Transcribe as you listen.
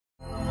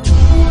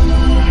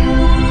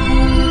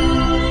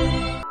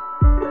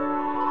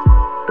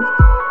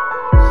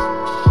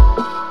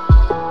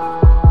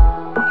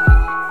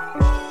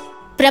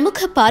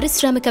ప్రముఖ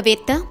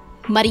పారిశ్రామికవేత్త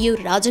మరియు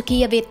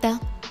రాజకీయవేత్త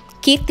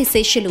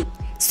కీర్తిశేషులు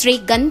శ్రీ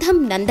గంధం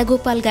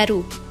నందగోపాల్ గారు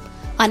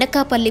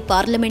అనకాపల్లి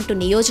పార్లమెంటు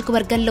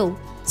నియోజకవర్గంలో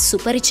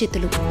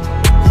సుపరిచితులు.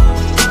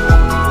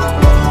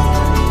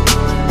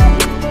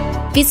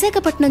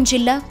 విశాఖపట్నం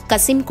జిల్లా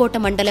కసింకోట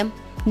మండలం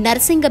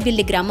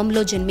నర్సింగబిల్లి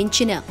గ్రామంలో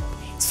జన్మించిన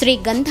శ్రీ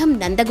గంధం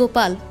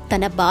నందగోపాల్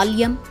తన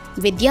బాల్యం,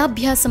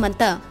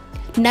 విద్యాభ్యాసమంతా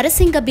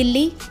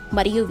నరసింగబిల్లి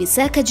మరియు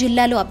విశాఖ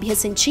జిల్లాలో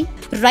అభ్యసించి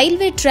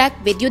రైల్వే ట్రాక్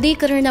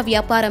విద్యుదీకరణ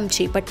వ్యాపారం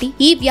చేపట్టి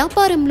ఈ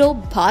వ్యాపారంలో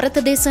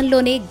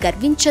భారతదేశంలోనే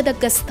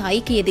గర్వించదగ్గ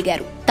స్థాయికి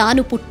ఎదిగారు.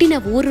 తాను పుట్టిన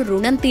ఊరు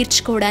రుణం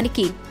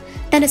తీర్చుకోవడానికి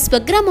తన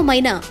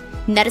స్వగ్రామమైన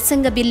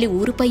నరసింగబిల్లి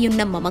ఊరుపై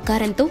ఉన్న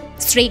మమకారంతో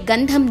శ్రీ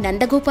గంధం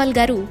నందగోపాల్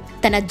గారు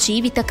తన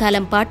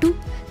జీవితకాలం పాటు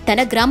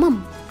తన గ్రామం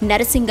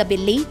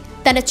నరసింగబిల్లి,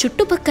 తన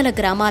చుట్టుపక్కల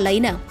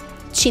గ్రామాలైన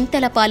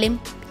చింతలపాలెం,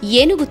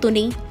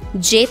 ఏనుగుతుని,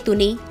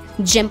 జేతుని,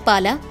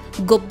 జంపాల,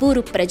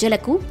 గొబ్బూరు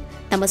ప్రజలకు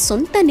తమ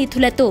సొంత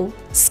నిధులతో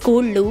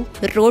స్కూళ్లు,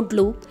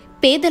 రోడ్లు,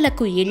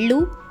 పేదలకు ఇళ్లు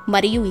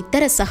మరియు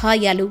ఇతర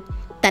సహాయాలు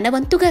తన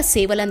వంతుగా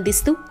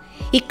సేవలందిస్తూ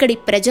ఇక్కడి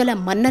ప్రజల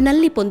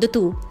మన్ననల్ని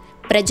పొందుతూ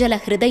ప్రజల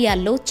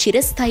హృదయాల్లో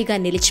చిరస్థాయిగా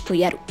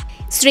నిలిచిపోయారు.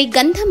 శ్రీ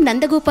గంధం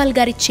నందగోపాల్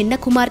గారి చిన్న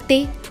కుమార్తె,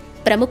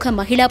 ప్రముఖ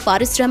మహిళా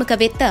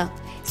పారిశ్రామికవేత్త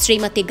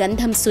శ్రీమతి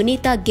గంధం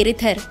సునీత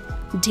గిరిధర్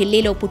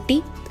ఢిల్లీలో పుట్టి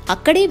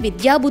అక్కడే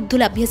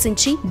విద్యాబుద్ధులు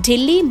అభ్యసించి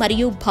ఢిల్లీ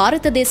మరియు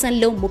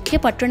భారతదేశంలో ముఖ్య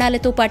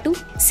పట్టణాలతో పాటు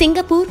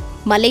సింగపూర్,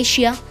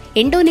 మలేషియా,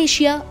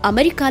 ఇండోనేషియా,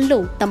 అమెరికాల్లో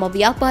తమ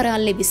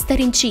వ్యాపారాల్ని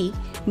విస్తరించి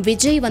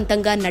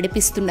విజయవంతంగా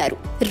నడిపిస్తున్నారు.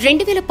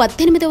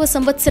 2018వ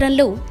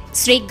సంవత్సరంలో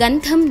శ్రీ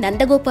గంధం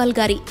నందగోపాల్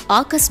గారి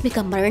ఆకస్మిక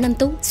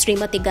మరణంతో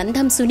శ్రీమతి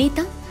గంధం సునీత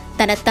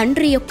తన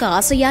తండ్రి యొక్క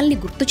ఆశయాల్ని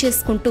గుర్తు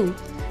చేసుకుంటూ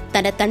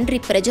తన తండ్రి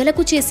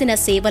ప్రజలకు చేసిన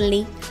సేవల్ని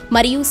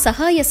మరియు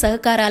సహాయ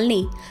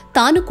సహకారాల్ని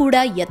తాను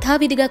కూడా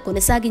యథావిధిగా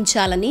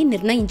కొనసాగించాలని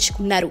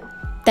నిర్ణయించుకున్నారు.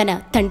 తన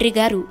తండ్రి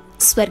గారు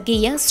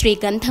స్వర్గీయ శ్రీ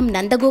గంధం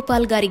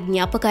నందగోపాల్ గారి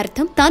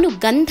జ్ఞాపకార్థం తాను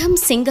గంధం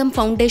సింగం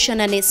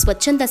ఫౌండేషన్ అనే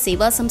స్వచ్ఛంద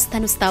సేవా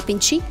సంస్థను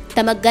స్థాపించి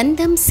తమ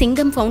గంధం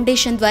సింగం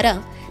ఫౌండేషన్ ద్వారా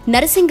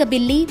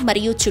నరసింగబిల్లి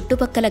మరియు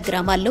చుట్టుపక్కల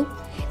గ్రామాల్లో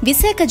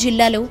విశాఖ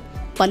జిల్లాలో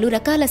పలు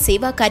రకాల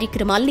సేవా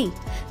కార్యక్రమాల్ని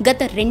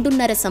గత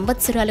 2.5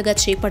 సంవత్సరాలుగా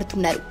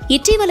చేపడుతున్నారు.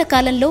 ఇటీవల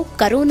కాలంలో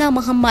కరోనా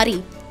మహమ్మారి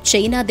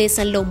చైనా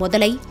దేశంలో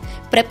మొదలై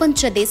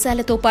ప్రపంచ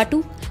దేశాలతో పాటు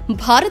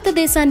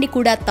భారతదేశాన్ని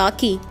కూడా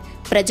తాకి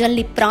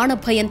ప్రజల్ని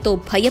ప్రాణభయంతో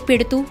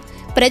భయపెడుతూ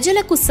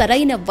ప్రజలకు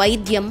సరైన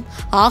వైద్యం,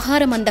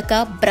 ఆహారం అందక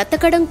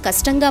బ్రతకడం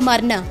కష్టంగా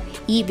మారిన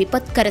ఈ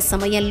విపత్కర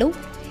సమయంలో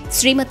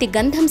శ్రీమతి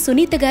గంధం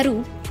సునీత గారు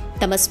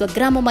తమ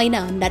స్వగ్రామమైన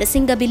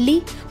నరసింగబిల్లి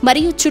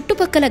మరియు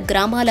చుట్టుపక్కల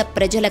గ్రామాల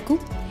ప్రజలకు,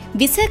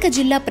 విశాఖ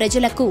జిల్లా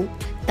ప్రజలకు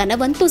తన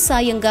వంతు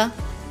సాయంగా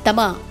తమ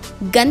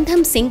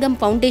గంధం సింగం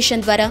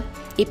ఫౌండేషన్ ద్వారా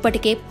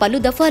ఇప్పటికే పలు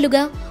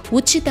దఫాలుగా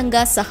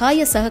ఉచితంగా సహాయ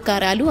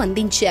సహకారాలు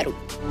అందించారు.